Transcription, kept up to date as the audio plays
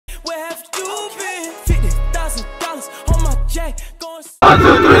1, 2,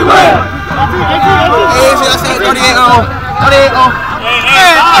 3, win! Hey, see, I said 38-0. 38-0.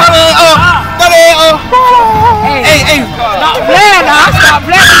 Hey, stop playing now. Stop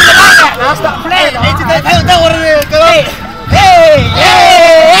playing. You like that now. Stop playing. That's what it is, girl. Hey.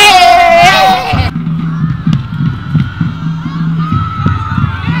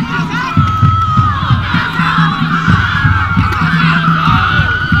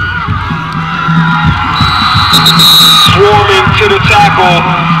 Swarming to the tackle.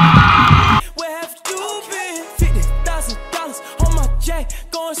 Where have you been? $50,000 on my jack,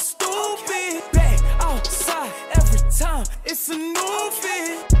 going stupid. Back outside every time, it's a new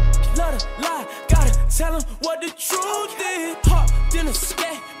fit. Love to lie, gotta tell them what the truth is. Hopped in a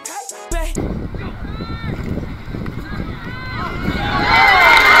skate, back.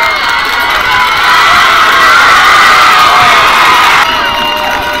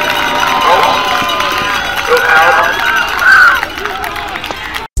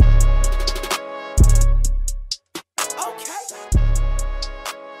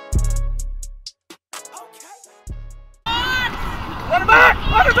 Run it back!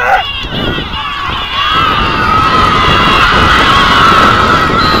 Run it back!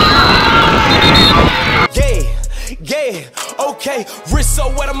 Yeah, okay. Wrist so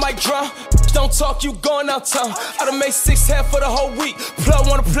wet I might drown. Don't talk, you going out town. I done made 6 half for the whole week. Plug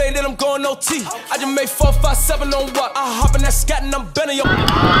wanna play, then I'm going OT. I just made 4, 5, 7 on what? I hop in that scat and I'm bending your.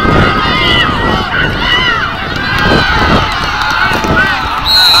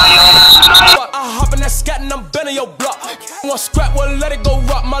 I hop in that scat and I'm bending your block. Want scrap, well let it go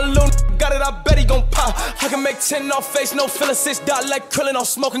rock. My little got it, I bet he gon' pop. I can make 10 off face, no feeling 6 dot like Krillin on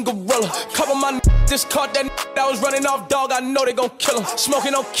smoking gorilla. Couple my just caught that that was running off dog, I know they gon' kill him.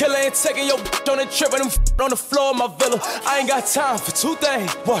 Smoking no killer and taking your on the trip and them on the floor of my villa. I ain't got time for 2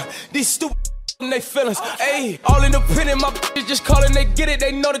 things. What? These stupid they feelings, ayy, all independent. My bitches just callin', they get it,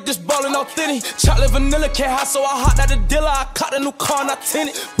 they know that this ballin' authentic. Chocolate vanilla can't hot, so I hot out the dealer. I caught a new car and I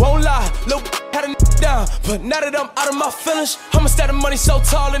tinted. Won't lie, little had a down, but now that I'm out of my feelings, I'ma stack the money so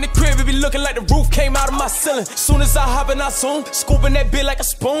tall in the crib, it be looking like the roof came out of my ceiling. Soon as I hop and I zoom, scooping that bit like a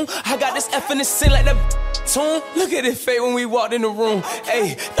spoon. I got this F in the sin like that tune. Look at it fade when we walked in the room.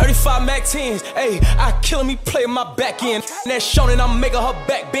 Ayy, 35 Mac 10s. Ayy, I kill me, play my back end. That shonen, I'm making her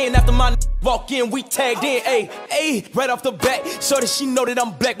back bend after my walk in. We tagged in. Ayy, right off the bat, so that she know that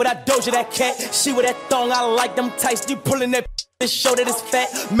I'm black, but I doja that cat. She with that thong, I like them tights. You pulling that. Show that it's fat.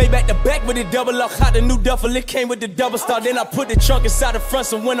 Made back the back with the double up. Hot the new duffel, it came with the double star. Then I put the trunk inside the front,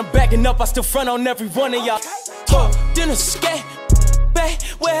 so when I'm backing up, I still front on every one of y'all. Then a scat. Back,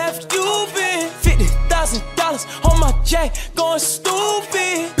 where have you been? $50,000 on my jack, going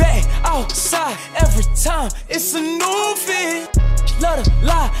stupid. Back outside every time, it's a new fit. Love to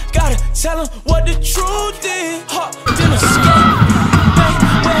lie, gotta tell them what the truth is. Hot, then a scat. Back,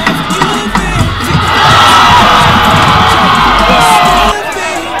 where have you been?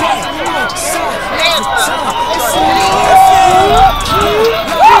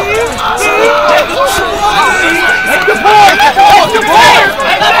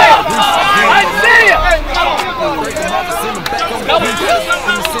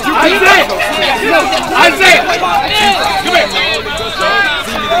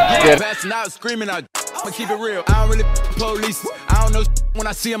 Passing out, screaming out, I'ma keep it real. I don't really police. I don't know when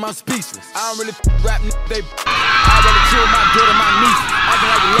I see them, I'm speechless. I don't really rap, they. I rather chill my daughter, my niece. I can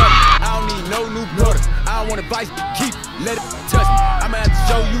have a love. I don't need no new brother. I don't want advice, keep it, let it touch me. I'ma have to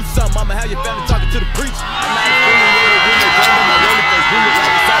show you something. I'ma have your family talking to the preacher. I'm not fooling with it, when they go on my roller face, do it like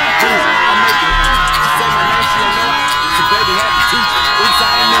it's out the truth. I'm making it. She say my name, she don't know it. So baby had to teach it. Oops, I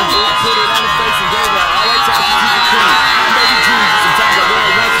ain't never. I put it on the face and gave her all that time to keep it clean. I'm baby Jesus. Sometimes I wear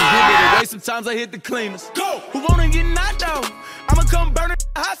it once and give it away. Sometimes I hit the cleaners. Go! Who wanna get knocked out? I'ma come burn it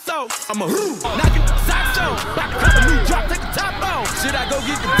hot sauce. I'ma knocking socks off. Back to a new drop, take the top off. Should I go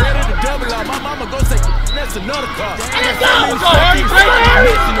get the bread or the double off? My mama go say that's another car. I got so many fucking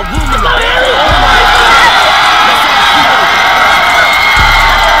mess in the room.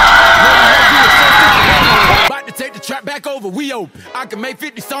 About to take the trap back over, we open. I can make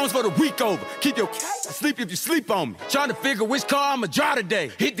 50 songs for the week over. Keep your sleep if you sleep on me. Trying to figure which car I'ma drive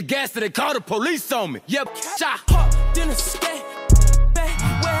today. Hit the gas till they call the police on me. Yep, shot. Then a skate. Back,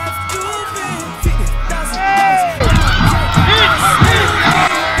 where have you been? $50,000 on my jack.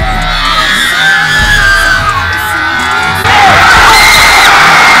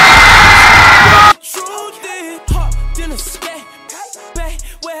 Truth is, hot, then a skate. Back,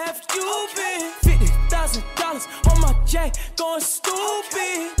 where have you been? $50,000 on my jack, going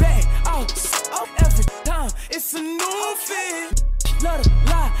stupid. Back out every time, it's a new fit. Love to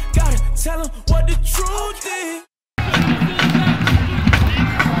lie, gotta tell them what the truth is.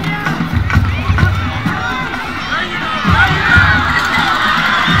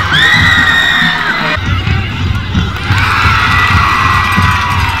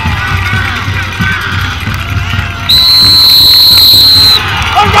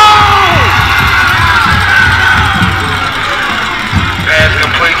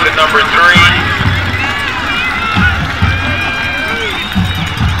 exhibit number 3.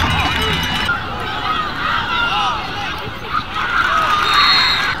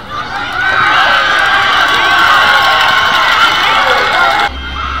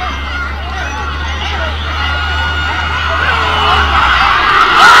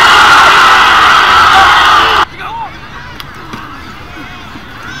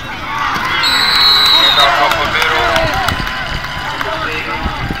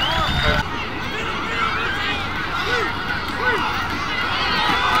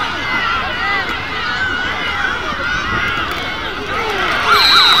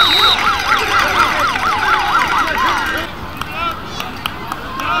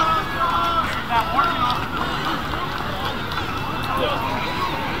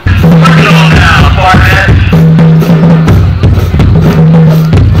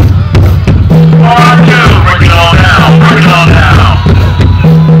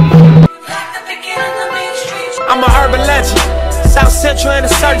 I'm an urban legend, South Central in a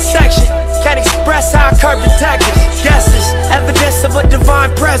certain section. Can't express how I curb detectives. Guesses, evidence of a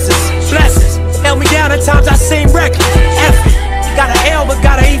divine presence. Blessings, held me down at times I seem reckless. Effort, got an L but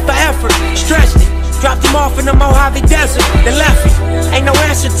got an E for effort. Stretched it, dropped him off in the Mojave Desert, then left it. Ain't no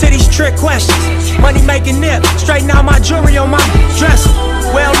answer to these trick questions. Money making nip, straighten out my jewelry on my dresser.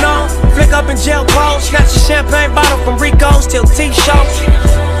 Well known, flick up in jail clothes. Snatch a champagne bottle from Rico's till T-shows.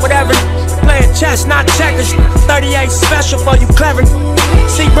 Whatever, playing chess, not checkers. 38 special for you clever.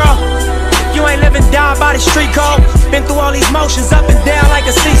 See bro, you ain't living down by the street code. Been through all these motions up and down like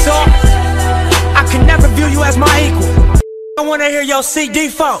a seesaw. I can never view you as my equal. I wanna hear your CD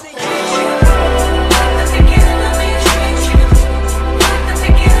phone.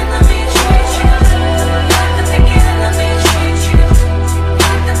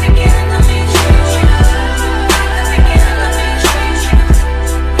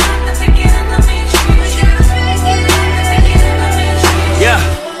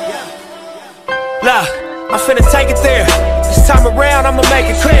 I'm finna take it there. This time around I'ma make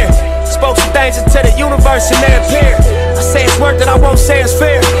it clear. Spoke some things into the universe and they appear. I say it's work that I won't say it's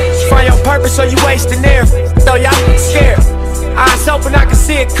fair. Find your purpose or you wasting there. Though y'all scared, eyes open I can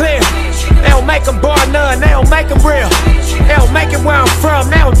see it clear. They don't make them bar none, they don't make them real. They don't make it where I'm from,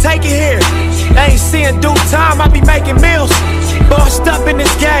 they don't take it here. They ain't seeing due time, I be making meals. Bossed up in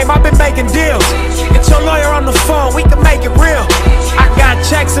this game, I've been making deals. Get your lawyer on the phone, we can make it real. I got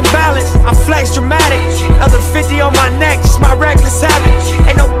checks and balance, I flex dramatic. Another 50 on my neck, just my reckless habit.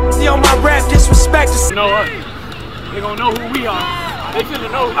 Ain't no on my rap, disrespect us. You know what? They gonna know who we are. They finna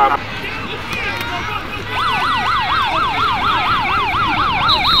know.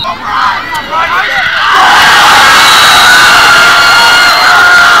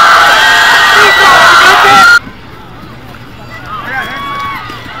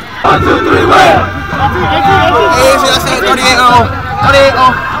 One, two, three, well. Hey, should I say 38-0? 38-0.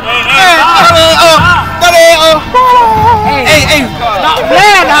 Hey, Stop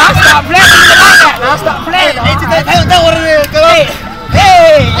playing now. Stop playing. You like that now. Stop playing now. That's what it is, girl. Hey.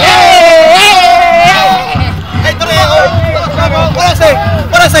 Hey, 38-0. What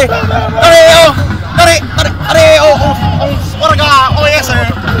I say? 38-0. What a guy. Oh, yes, sir.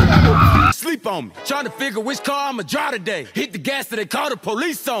 Sleep on me, trying to figure which car I'ma drive today. Hit the gas till they call the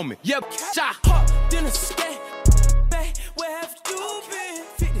police on me. Yep, I hopped in a skate, where have you been?